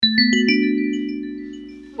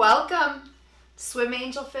Welcome, Swim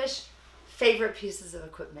Angelfish, favorite pieces of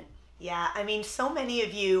equipment. Yeah, I mean, so many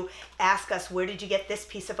of you ask us, where did you get this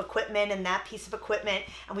piece of equipment and that piece of equipment?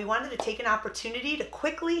 And we wanted to take an opportunity to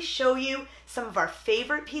quickly show you some of our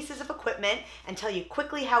favorite pieces of equipment and tell you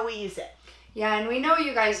quickly how we use it. Yeah, and we know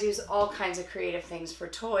you guys use all kinds of creative things for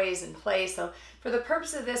toys and play. So for the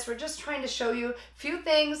purpose of this, we're just trying to show you a few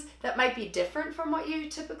things that might be different from what you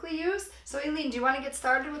typically use. So Aileen, do you want to get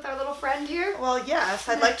started with our little friend here? Well, yes,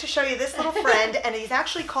 I'd like to show you this little friend, and he's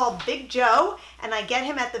actually called Big Joe, and I get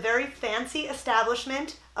him at the very fancy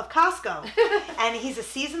establishment of Costco. And he's a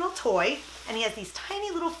seasonal toy, and he has these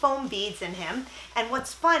tiny little foam beads in him. And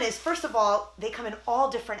what's fun is, first of all, they come in all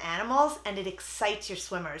different animals, and it excites your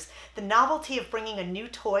swimmers. The novelty of bringing a new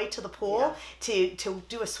toy to the pool to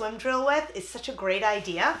do a swim drill with is such a great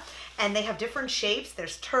idea. And they have different shapes.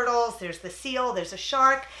 There's turtles, there's the seal, there's a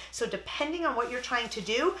shark. So depending on what you're trying to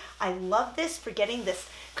do, I love this for getting this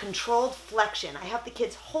controlled flexion. I have the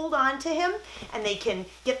kids hold on to him, and they can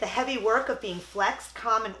get the heavy work of being flexed,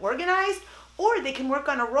 calm, and organized, or they can work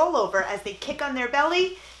on a rollover as they kick on their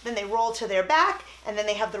belly, then they roll to their back, and then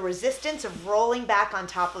they have the resistance of rolling back on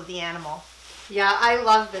top of the animal. Yeah, I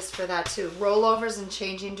love this for that too. Rollovers and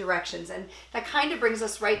changing directions. And that kind of brings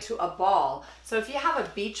us right to a ball. So if you have a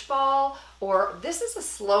beach ball, or this is a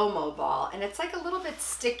slow-mo ball, and it's like a little bit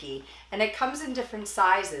sticky, and it comes in different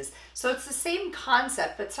sizes. So it's the same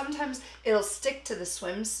concept, but sometimes it'll stick to the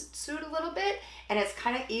swimsuit a little bit, and it's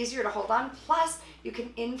kind of easier to hold on. Plus, you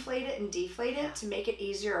can inflate it and deflate it to make it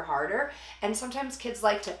easier or harder. And sometimes kids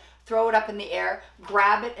like to throw it up in the air,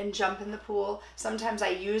 grab it and jump in the pool. Sometimes I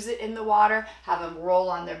use it in the water, have them roll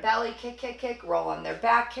on their belly, kick, kick, kick, roll on their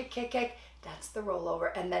back, kick, kick, kick. That's the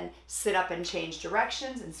rollover. And then sit up and change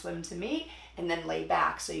directions and swim to me, and then lay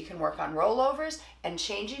back. So you can work on rollovers and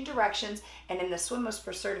changing directions. And in the Swim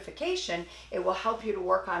Whisperer certification, it will help you to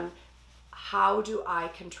work on how do I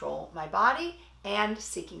control my body and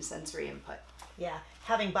seeking sensory input. Yeah,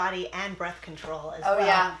 having body and breath control as well. Oh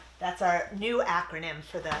yeah. That's our new acronym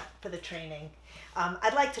for the training.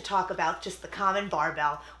 I'd like to talk about just the common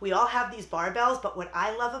barbell. We all have these barbells, but what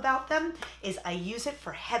I love about them is I use it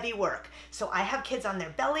for heavy work. So I have kids on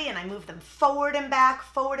their belly and I move them forward and back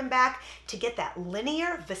to get that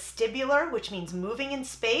linear vestibular, which means moving in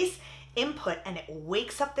space, input, and it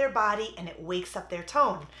wakes up their body and it wakes up their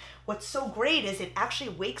tone. What's so great is it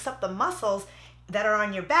actually wakes up the muscles that are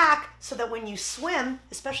on your back, so that when you swim,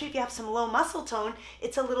 especially if you have some low muscle tone,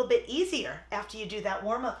 it's a little bit easier after you do that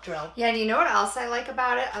warm-up drill. Yeah, and you know what else I like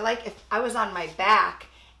about it? I like if I was on my back,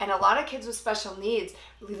 and a lot of kids with special needs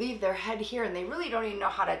leave their head here and they really don't even know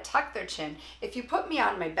how to tuck their chin. If you put me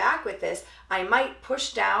on my back with this, I might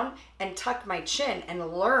push down and tuck my chin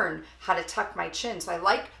and learn how to tuck my chin. So I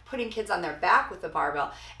like putting kids on their back with the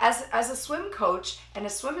barbell. As a swim coach and a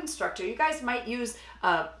swim instructor, you guys might use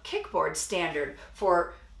a kickboard standard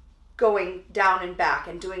for going down and back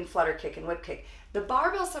and doing flutter kick and whip kick. The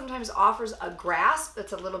barbell sometimes offers a grasp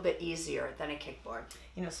that's a little bit easier than a kickboard.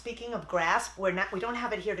 You know, speaking of grasp, we don't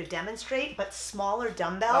have it here to demonstrate, but smaller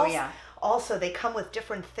dumbbells. Oh yeah. Also, they come with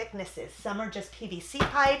different thicknesses. Some are just PVC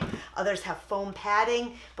pipe, others have foam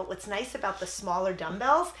padding. But what's nice about the smaller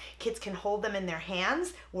dumbbells, kids can hold them in their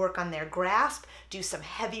hands, work on their grasp, do some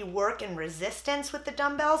heavy work and resistance with the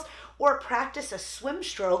dumbbells, or practice a swim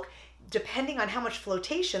stroke depending on how much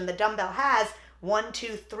flotation the dumbbell has. 1,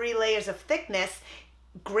 2, 3 layers of thickness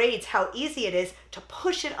grades how easy it is to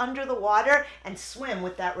push it under the water and swim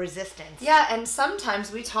with that resistance. Yeah, and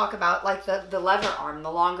sometimes we talk about like the lever arm,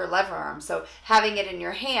 the longer lever arm. So having it in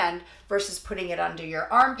your hand versus putting it under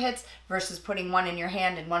your armpits versus putting one in your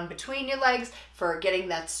hand and one between your legs for getting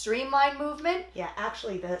that streamlined movement. Yeah,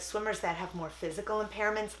 actually the swimmers that have more physical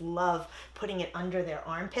impairments love putting it under their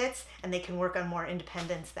armpits, and they can work on more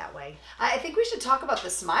independence that way. I think we should talk about the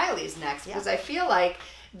smileys next, because I feel like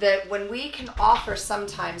that when we can offer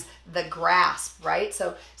sometimes the grasp, right?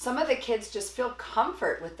 So some of the kids just feel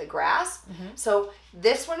comfort with the grasp. So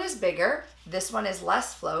this one is bigger, this one is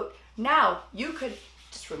less float. Now you could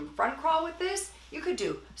swim front crawl with this, you could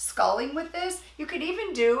do sculling with this, you could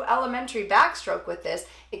even do elementary backstroke with this.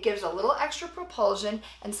 It gives a little extra propulsion,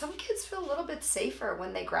 and some kids feel a little bit safer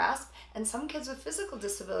when they grasp, and some kids with physical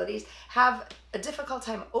disabilities have a difficult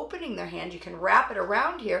time opening their hand. You can wrap it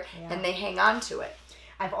around here and they hang on to it.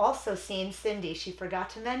 I've also seen Cindy, she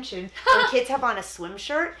forgot to mention, when kids have on a swim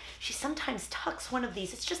shirt, she sometimes tucks one of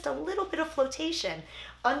these. It's just a little bit of flotation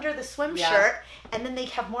under the swim shirt, and then they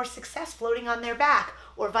have more success floating on their back.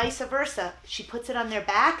 or vice versa. She puts it on their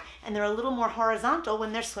back and they're a little more horizontal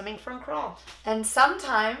when they're swimming front crawl. And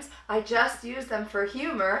sometimes I just use them for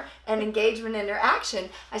humor and engagement interaction.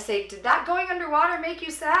 I say, did that going underwater make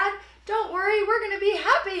you sad? Don't worry, we're going to be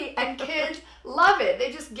happy. And kids love it.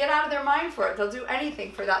 They just get out of their mind for it. They'll do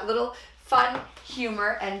anything for that little fun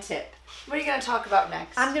humor and tip. What are you going to talk about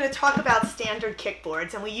next? I'm going to talk about standard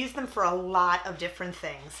kickboards, and we use them for a lot of different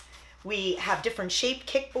things. We have different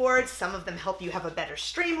shaped kickboards. Some of them help you have a better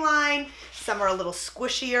streamline. Some are a little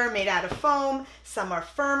squishier, made out of foam. Some are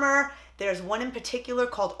firmer. There's one in particular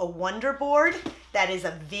called a Wonder Board that is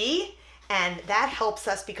a V, and that helps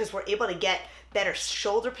us because we're able to get better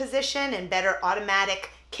shoulder position and better automatic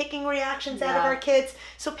kicking reactions out of our kids.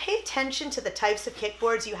 So pay attention to the types of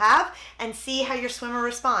kickboards you have and see how your swimmer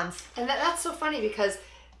responds. And that's so funny because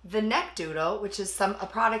the Neck Doodle, which is a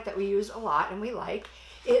product that we use a lot and we like,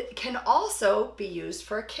 it can also be used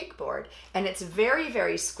for a kickboard, and it's very,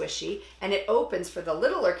 very squishy, and it opens for the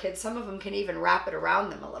littler kids. Some of them can even wrap it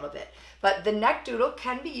around them a little bit. But the Neck Doodle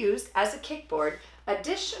can be used as a kickboard.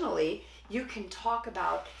 Additionally, you can talk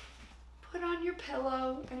about put on your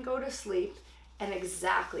pillow and go to sleep. And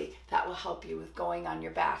exactly, that will help you with going on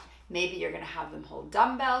your back. Maybe you're going to have them hold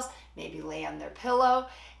dumbbells, maybe lay on their pillow,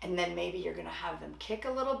 and then maybe you're going to have them kick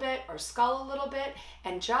a little bit or scull a little bit,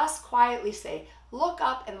 and just quietly say, look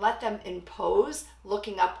up, and let them impose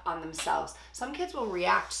looking up on themselves. Some kids will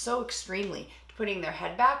react so extremely to putting their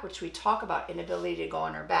head back, which we talk about inability to go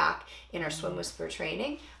on our back in our Swim Whisperer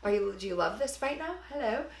training. Do you love this right now?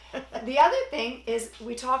 Hello. The other thing is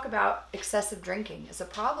we talk about excessive drinking as a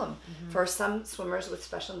problem for some swimmers with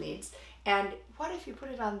special needs. And what if you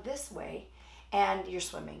put it on this way and you're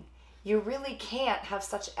swimming? You really can't have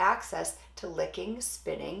such access to licking,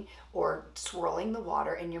 spinning, or swirling the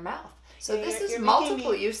water in your mouth. So this is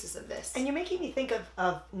multiple uses of this. And you're making me think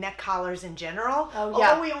of neck collars in general. Oh,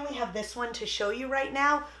 yeah. Although we only have this one to show you right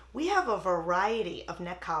now, we have a variety of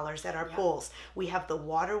neck collars at our pools. We have the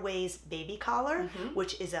Waterways baby collar,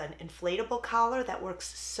 which is an inflatable collar that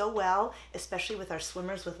works so well, especially with our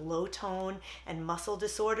swimmers with low tone and muscle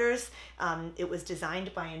disorders. It was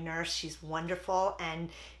designed by a nurse. She's wonderful, and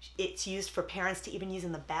it's used for parents to even use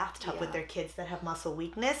in the bathtub with their kids that have muscle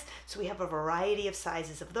weakness. So we have a variety of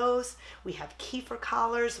sizes of those. We have Kiefer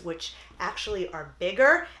collars, which actually are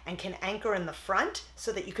bigger and can anchor in the front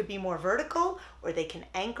so that you could be more vertical, or they can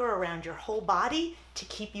anchor around your whole body to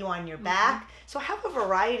keep you on your back. So I have a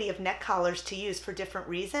variety of neck collars to use for different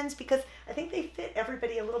reasons because I think they fit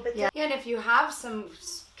everybody a little bit different. Yeah, and if you have some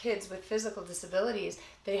kids with physical disabilities,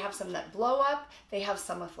 they have some that blow up, they have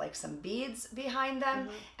some with like some beads behind them,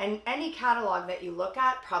 and any catalog that you look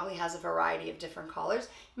at probably has a variety of different collars.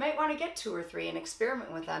 You might want to get 2 or 3 and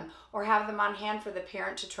experiment with them, or have them on hand for the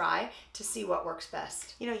parent to try to see what works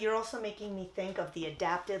best. You know, you're also making me think of the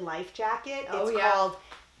adapted life jacket. Oh, it's yeah. called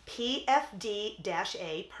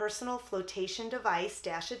PFD-A, Personal Flotation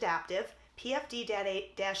Device-Adaptive, pfd-a.com,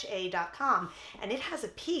 and it has a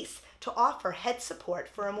piece to offer head support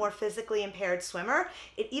for a more physically impaired swimmer.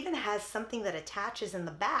 It even has something that attaches in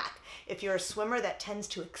the back if you're a swimmer that tends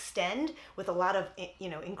to extend with a lot of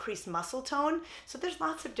increased muscle tone. So there's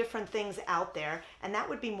lots of different things out there, and that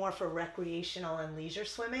would be more for recreational and leisure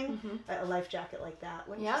swimming, a life jacket like that,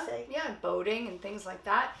 wouldn't you say? Yeah, boating and things like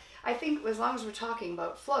that. I think as long as we're talking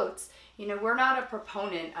about floats, we're not a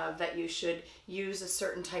proponent of that you should use a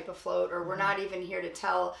certain type of float, or we're not even here to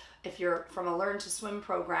tell, if you're from a Learn to Swim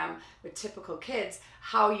program with typical kids,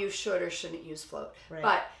 how you should or shouldn't use float. Right.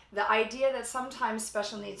 But the idea that sometimes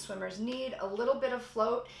special needs swimmers need a little bit of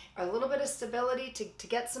float, or a little bit of stability to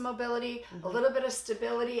get some mobility, a little bit of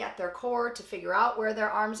stability at their core to figure out where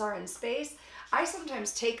their arms are in space. I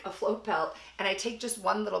sometimes take a float belt and I take just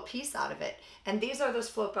one little piece out of it. And these are those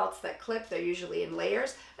float belts that clip. They're usually in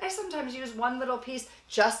layers. I sometimes use one little piece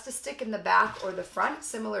just to stick in the back or the front,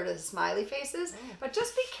 similar to the smiley faces. But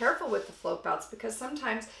just be careful with the float belts, because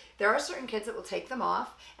sometimes there are certain kids that will take them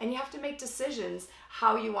off, and you have to make decisions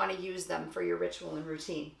how you want to use them for your ritual and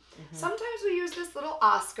routine. Sometimes we use this little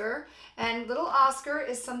Oscar, and little Oscar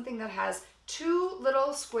is something that has 2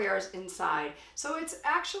 little squares inside. So it's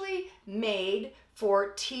actually made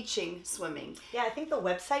for teaching swimming. Yeah, I think the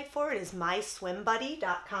website for it is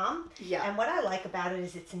myswimbuddy.com. Yeah. And what I like about it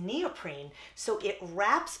is it's neoprene. So it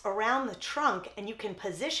wraps around the trunk, and you can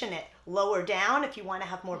position it lower down if you want to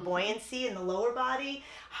have more buoyancy in the lower body,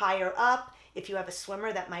 higher up. If you have a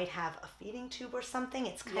swimmer that might have a feeding tube or something,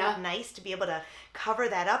 it's kind of nice to be able to cover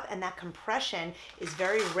that up, and that compression is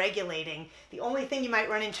very regulating. The only thing you might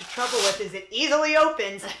run into trouble with is it easily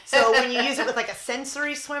opens. So when you use it with like a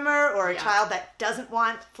sensory swimmer or a child that doesn't doesn't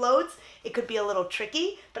want floats, it could be a little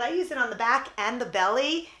tricky, but I use it on the back and the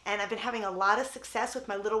belly, and I've been having a lot of success with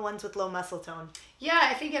my little ones with low muscle tone. Yeah,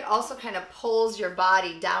 I think it also kind of pulls your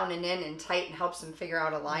body down and in and tight and helps them figure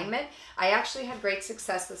out alignment. I actually had great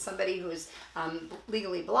success with somebody who's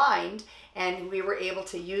legally blind, and we were able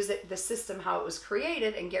to use it, the system, how it was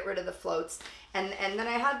created, and get rid of the floats. And then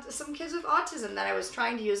I had some kids with autism that I was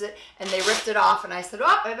trying to use it, and they ripped it off, and I said,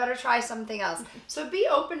 oh, I better try something else. So be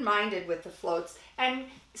open-minded with the floats. And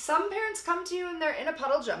some parents come to you and they're in a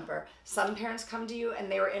puddle jumper. Some parents come to you and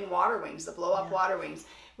they were in water wings, the blow-up water wings.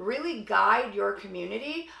 Really guide your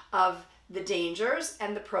community of the dangers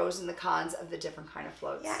and the pros and the cons of the different kind of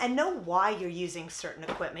floats. Yeah, and know why you're using certain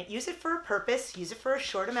equipment. Use it for a purpose, use it for a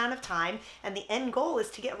short amount of time, and the end goal is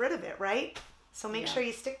to get rid of it, right? So make sure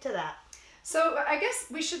you stick to that. So I guess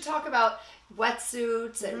we should talk about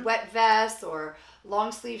wetsuits and wet vests or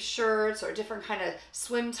long sleeve shirts or different kind of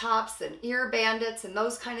swim tops and ear bandits and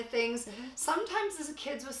those kind of things. Sometimes as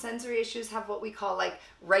kids with sensory issues have what we call like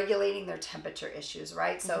regulating their temperature issues,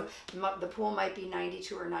 right? So the pool might be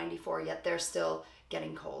 92 or 94, yet they're still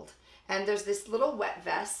getting cold. And there's this little wet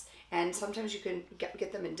vest, and sometimes you can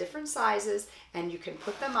get them in different sizes, and you can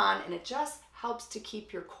put them on, and it just helps to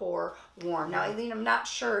keep your core warm. Now, Eileen, I'm not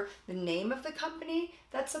sure the name of the company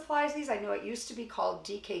that supplies these. I know it used to be called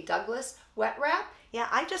DK Douglas Wet Wrap. Yeah,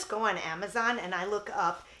 I just go on Amazon and I look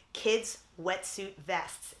up kids wetsuit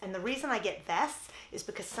vests. And the reason I get vests is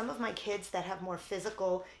because some of my kids that have more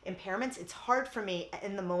physical impairments, it's hard for me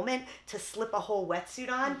in the moment to slip a whole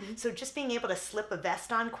wetsuit on. So just being able to slip a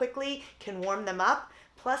vest on quickly can warm them up.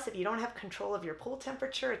 Plus, if you don't have control of your pool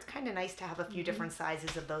temperature, it's kind of nice to have a few different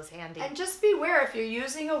sizes of those handy. And just beware, if you're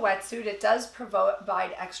using a wetsuit, it does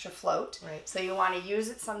provide extra float. Right. So you want to use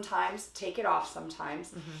it sometimes, take it off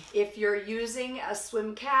sometimes. If you're using a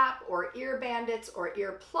swim cap or ear bandits or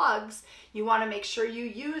ear plugs, you want to make sure you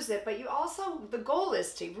use it. But you also, the goal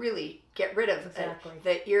is to really get rid of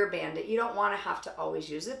the ear bandit. You don't want to have to always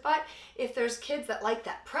use it. But if there's kids that like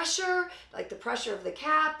that pressure, like the pressure of the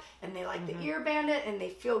cap, and they like the ear bandit, and they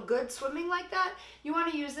feel good swimming like that, you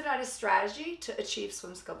want to use it as a strategy to achieve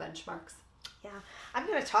swim skill benchmarks. Yeah, I'm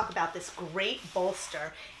going to talk about this great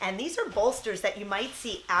bolster, and these are bolsters that you might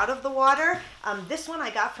see out of the water. This one I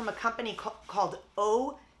got from a company called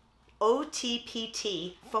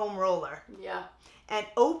OTPT Foam Roller. Yeah. And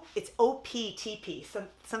it's OPTP,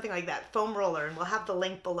 something like that, foam roller, and we'll have the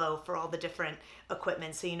link below for all the different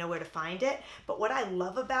equipment so you know where to find it. But what I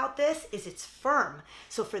love about this is it's firm.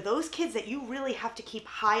 So for those kids that you really have to keep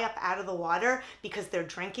high up out of the water because they're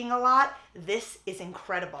drinking a lot, this is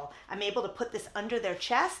incredible. I'm able to put this under their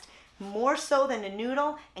chest, more so than a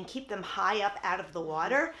noodle, and keep them high up out of the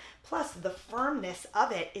water. Plus, the firmness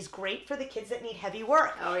of it is great for the kids that need heavy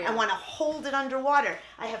work and want to hold it underwater.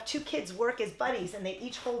 I have two kids work as buddies, and they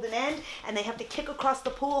each hold an end, and they have to kick across the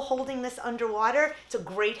pool holding this underwater. It's a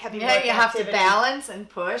great heavy work activity. Yeah, you have to balance and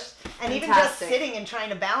push. And even just sitting and trying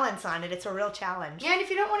to balance on it, it's a real challenge. Yeah, and if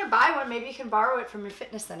you don't want to buy one, maybe you can borrow it from your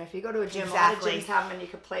fitness center. If you go to a gym, a lot of gyms have them, and you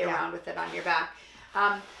can play around with it on your back.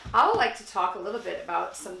 I would like to talk a little bit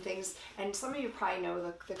about some things, and some of you probably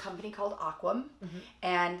know the company called Aquam,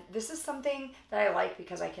 and this is something that I like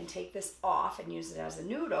because I can take this off and use it as a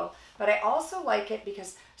noodle, but I also like it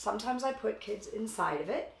because sometimes I put kids inside of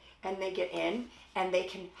it, and they get in, and they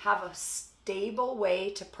can have a stable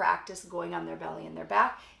way to practice going on their belly and their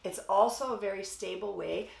back. It's also a very stable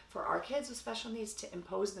way for our kids with special needs to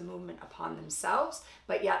impose the movement upon themselves,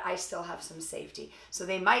 but yet I still have some safety. So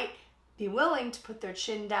they might be willing to put their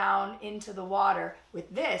chin down into the water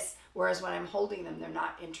with this, whereas when I'm holding them, they're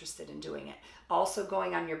not interested in doing it. Also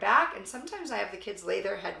going on your back, and sometimes I have the kids lay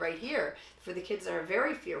their head right here for the kids that are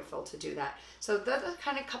very fearful to do that. So those are the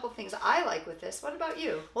kind of couple things I like with this. What about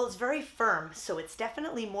you? Well, it's very firm, so it's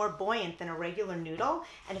definitely more buoyant than a regular noodle.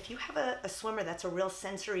 And if you have a swimmer that's a real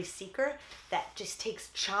sensory seeker that just takes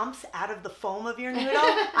chomps out of the foam of your noodle,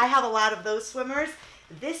 I have a lot of those swimmers.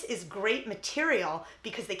 This is great material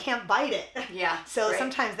because they can't bite it. Yeah. So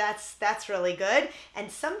sometimes that's really good.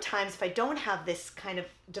 And sometimes if I don't have this kind of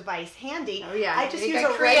device handy, I just use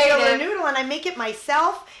a regular noodle and I make it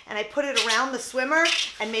myself, and I put it around the swimmer,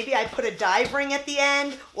 and maybe I put a dive ring at the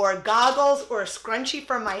end or goggles or a scrunchie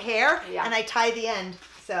for my hair, and I tie the end.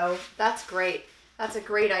 So that's great. That's a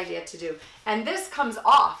great idea to do. And this comes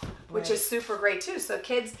off, which is super great too. So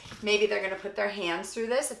kids, maybe they're going to put their hands through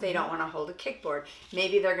this if they don't want to hold a kickboard.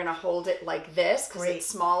 Maybe they're going to hold it like this because it's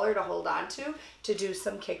smaller to hold on to do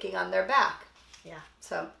some kicking on their back. Yeah.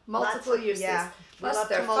 So multiple uses. Yeah. Plus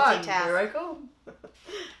they're fun. Here I go.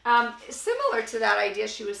 Similar to that idea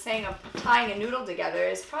she was saying of tying a noodle together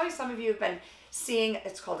is probably some of you have been seeing,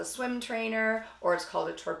 it's called a swim trainer or it's called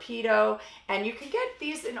a torpedo, and you can get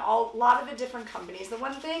these in a lot of the different companies. The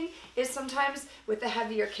one thing is sometimes with the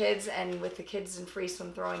heavier kids and with the kids in free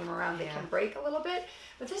swim throwing them around, they can break a little bit.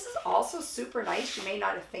 But this is also super nice. You may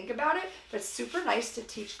not think about it, but it's super nice to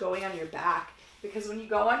teach going on your back. Because when you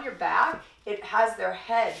go on your back, it has their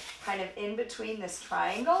head kind of in between this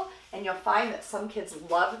triangle, and you'll find that some kids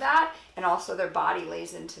love that, and also their body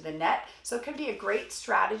lays into the net. So it can be a great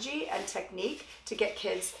strategy and technique to get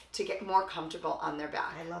kids to get more comfortable on their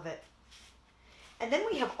back. I love it. And then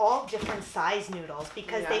we have all different size noodles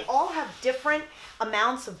because they all have different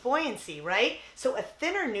amounts of buoyancy, right? So a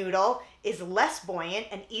thinner noodle is less buoyant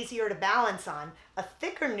and easier to balance on. A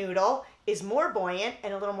thicker noodle is more buoyant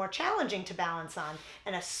and a little more challenging to balance on.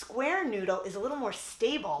 And a square noodle is a little more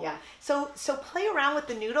stable. Yeah. So play around with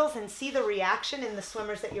the noodles and see the reaction in the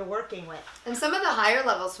swimmers that you're working with. And some of the higher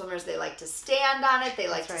level swimmers, they like to stand on it. They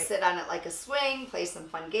like to sit on it like a swing, play some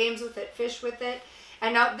fun games with it, fish with it.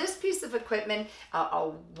 And now this piece of equipment, a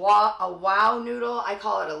wow noodle, I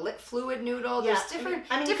call it a lit fluid noodle. There's different you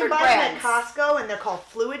can different buy brands. them at Costco, and they're called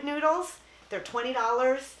fluid noodles. They're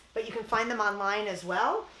 $20, but you can find them online as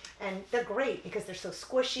well. And they're great because they're so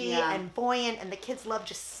squishy and buoyant, and the kids love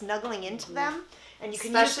just snuggling into them. And you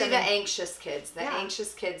can Especially use them anxious kids. The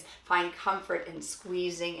anxious kids find comfort in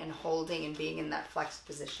squeezing and holding and being in that flexed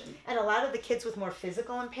position. And a lot of the kids with more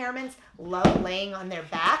physical impairments love laying on their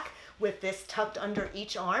back with this tucked under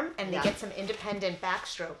each arm, and they get some independent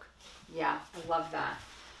backstroke. Yeah, I love that.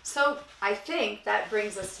 So I think that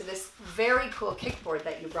brings us to this very cool kickboard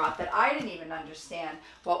that you brought that I didn't even understand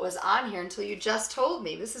what was on here until you just told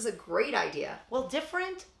me. This is a great idea. Well,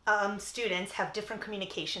 different students have different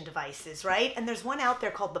communication devices, right? And there's one out there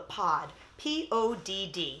called the PODD,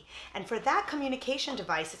 P-O-D-D. And for that communication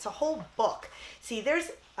device, it's a whole book. See, there's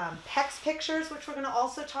PEX Pictures, which we're going to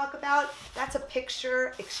also talk about. That's a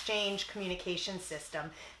picture exchange communication system.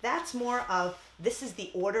 That's more of, this is the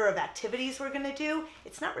order of activities we're going to do.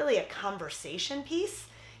 It's not really a conversation piece.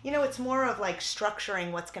 You know, it's more of like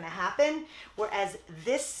structuring what's going to happen. Whereas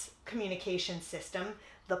this communication system,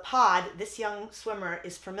 the PODD, this young swimmer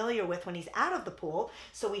is familiar with when he's out of the pool.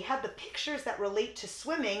 So we have the pictures that relate to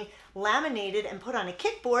swimming laminated and put on a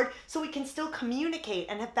kickboard so we can still communicate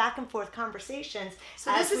and have back and forth conversations.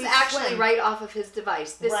 So this is actually right off of his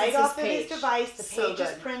device. This right is off his of page. his device. The So page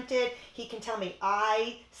is good. printed. He can tell me,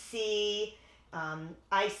 I see, a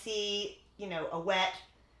wet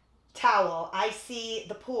towel. I see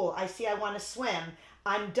the pool. I see I want to swim.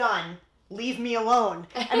 I'm done. Leave me alone.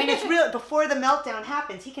 I mean, it's real. Before the meltdown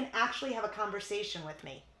happens, he can actually have a conversation with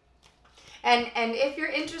me. And if you're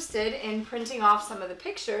interested in printing off some of the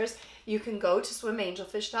pictures, you can go to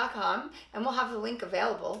swimangelfish.com and we'll have the link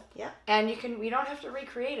available. Yeah. And we don't have to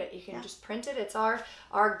recreate it. You can just print it. It's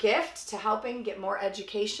our gift to helping get more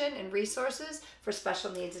education and resources for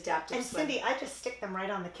special needs adaptive swim. And Cindy, I just stick them right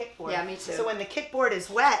on the kickboard. Yeah, me too. So when the kickboard is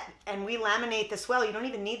wet and we laminate this well, you don't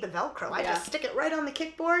even need the Velcro. I just stick it right on the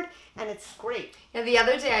kickboard and it's great. And the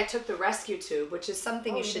other day I took the rescue tube, which is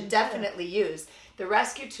something you should definitely use. The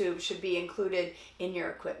rescue tube should be included in your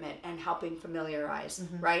equipment and helping familiarize,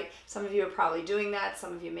 right? Some of you are probably doing that.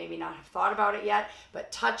 Some of you maybe not have thought about it yet,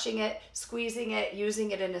 but touching it, squeezing it,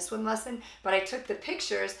 using it in a swim lesson. But I took the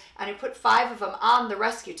pictures and I put 5 of them on the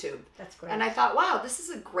rescue tube. That's great. And I thought, wow, this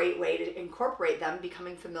is a great way to incorporate them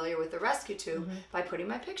becoming familiar with the rescue tube by putting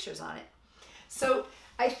my pictures on it. So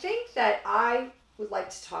I think that I would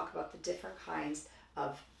like to talk about the different kinds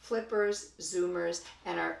of flippers, zoomers,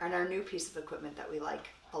 and our new piece of equipment that we like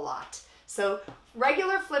a lot. So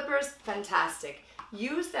regular flippers, fantastic.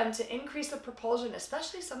 Use them to increase the propulsion,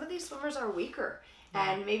 especially some of these swimmers are weaker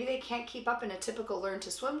and maybe they can't keep up in a typical learn to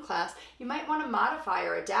swim class. You might want to modify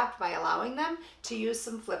or adapt by allowing them to use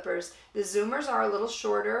some flippers. The zoomers are a little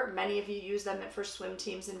shorter. Many of you use them for swim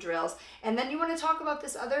teams and drills. And then you want to talk about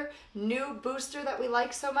this other new booster that we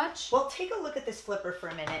like so much? Well, take a look at this flipper for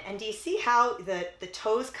a minute. And do you see how the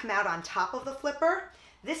toes come out on top of the flipper?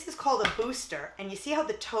 This is called a booster. And you see how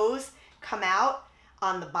the toes come out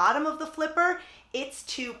on the bottom of the flipper? It's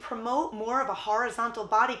to promote more of a horizontal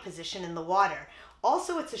body position in the water.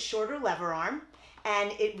 Also, it's a shorter lever arm,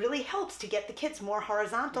 and it really helps to get the kids more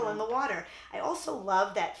horizontal in the water. I also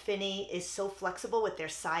love that Finney is so flexible with their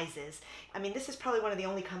sizes. I mean, this is probably one of the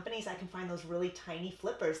only companies I can find those really tiny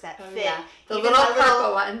flippers that fit. Yeah. The even little my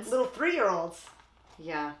purple ones. Little 3-year-olds.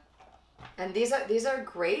 Yeah. And these are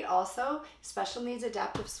great also, special needs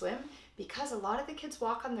adaptive swim, because a lot of the kids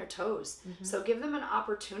walk on their toes. So give them an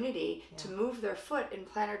opportunity to move their foot in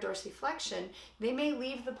plantar dorsiflexion. They may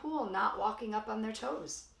leave the pool not walking up on their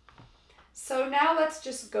toes. So now let's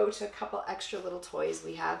just go to a couple extra little toys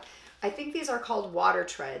we have. I think these are called water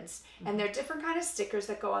treads, and they're different kind of stickers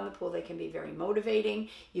that go on the pool. They can be very motivating.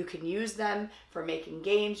 You can use them for making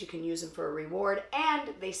games. You can use them for a reward, and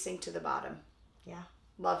they sink to the bottom. Yeah.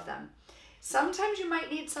 Love them. Sometimes you might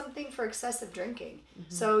need something for excessive drinking.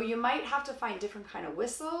 So you might have to find different kind of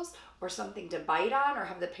whistles or something to bite on, or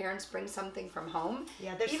have the parents bring something from home.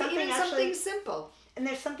 Yeah, there's even something something simple. And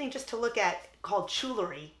there's something just to look at called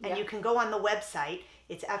Chewlery. And Yeah. you can go on the website.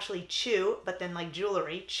 It's actually chew, but then like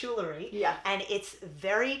jewelry, Chewlery. Yeah. And it's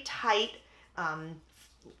very tight,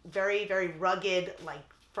 very, very rugged, like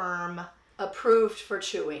firm Approved for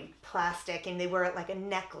chewing. plastic. And they wear it like a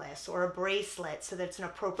necklace or a bracelet so that it's an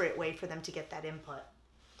appropriate way for them to get that input.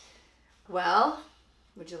 Well,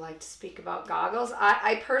 would you like to speak about goggles?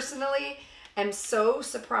 I personally am so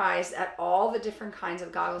surprised at all the different kinds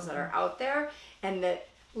of goggles that are out there, and the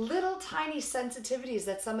little tiny sensitivities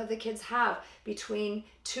that some of the kids have between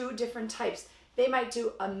two different types. They might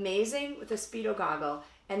do amazing with a Speedo goggle,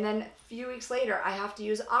 and then a few weeks later I have to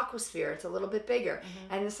use Aquasphere. It's a little bit bigger.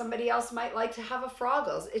 And somebody else might like to have a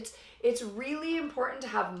Froggles. It's really important to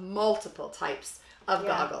have multiple types of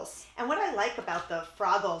goggles. And what I like about the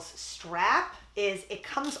Froggles strap is it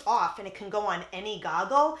comes off and it can go on any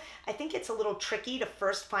goggle. I think it's a little tricky to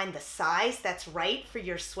first find the size that's right for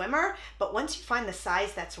your swimmer, but once you find the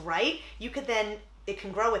size that's right, you could then, it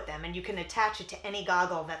can grow with them and you can attach it to any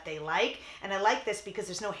goggle that they like. And I like this because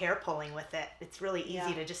there's no hair pulling with it. It's really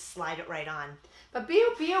easy to just slide it right on. But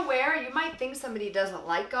be aware, you might think somebody doesn't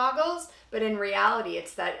like goggles, but in reality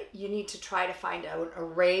it's that you need to try to find out an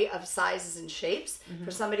array of sizes and shapes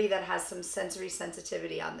for somebody that has some sensory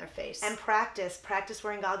sensitivity on their face. And practice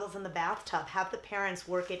wearing goggles in the bathtub. Have the parents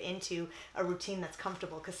work it into a routine that's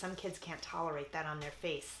comfortable, because some kids can't tolerate that on their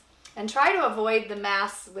face. And try to avoid the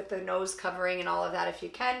masks with the nose covering and all of that if you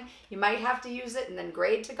can. You might have to use it and then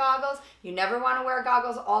grade to goggles. You never want to wear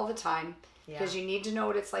goggles all the time, because you need to know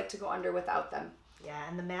what it's like to go under without them. Yeah,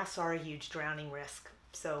 and the masks are a huge drowning risk.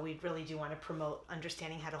 So we really do want to promote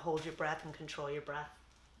understanding how to hold your breath and control your breath.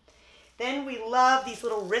 Then we love these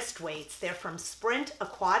little wrist weights. They're from Sprint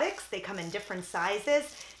Aquatics. They come in different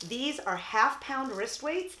sizes. These are half-pound wrist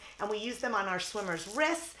weights, and we use them on our swimmers'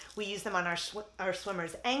 wrists. We use them on our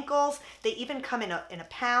swimmers' ankles. They even come in a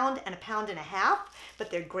pound and a pound and a half,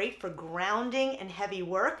 but they're great for grounding and heavy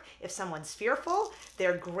work if someone's fearful.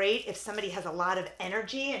 They're great if somebody has a lot of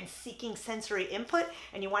energy and seeking sensory input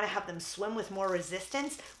and you want to have them swim with more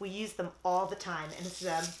resistance. We use them all the time. And it's,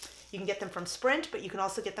 you can get them from Sprint, but you can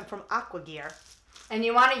also get them from AquaGear. And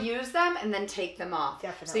you want to use them and then take them off.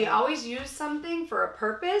 Definitely. So you always use something for a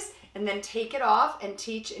purpose and then take it off and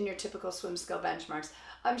teach in your typical swim skill benchmarks.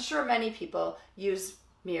 I'm sure many people use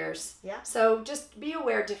mirrors. Yeah. So just be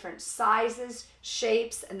aware of different sizes,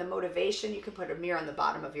 shapes, and the motivation. You can put a mirror on the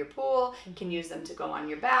bottom of your pool. You can use them to go on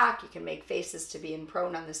your back. You can make faces to be in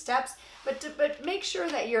prone on the steps. But make sure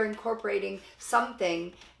that you're incorporating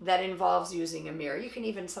something that involves using a mirror. You can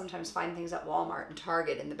even sometimes find things at Walmart and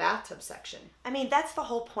Target in the bathtub section. I mean, that's the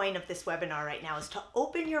whole point of this webinar right now, is to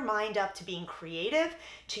open your mind up to being creative,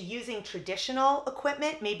 to using traditional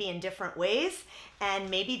equipment, maybe in different ways, and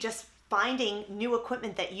maybe just finding new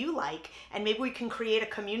equipment that you like. And maybe we can create a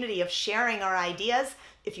community of sharing our ideas.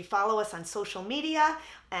 If you follow us on social media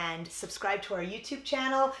and subscribe to our YouTube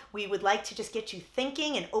channel, we would like to just get you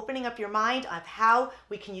thinking and opening up your mind of how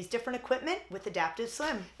we can use different equipment with Adaptive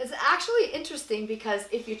Swim. It's actually interesting because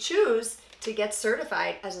if you choose to get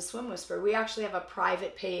certified as a Swim Whisperer, we actually have a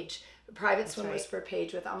private page, a private Swim Whisperer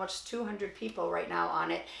page with almost 200 people right now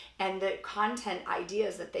on it, and the content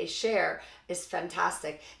ideas that they share is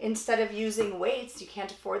fantastic. Instead of using weights, you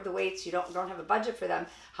can't afford the weights, you don't have a budget for them,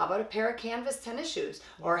 how about a pair of canvas tennis shoes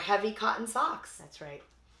or heavy cotton socks? That's right.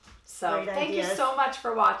 So Great thank you ideas. so much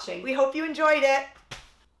for watching. We hope you enjoyed it.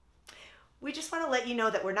 We just want to let you know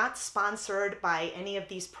that we're not sponsored by any of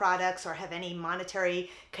these products or have any monetary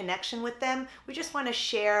connection with them. We just want to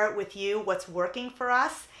share with you what's working for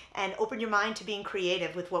us and open your mind to being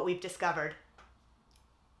creative with what we've discovered.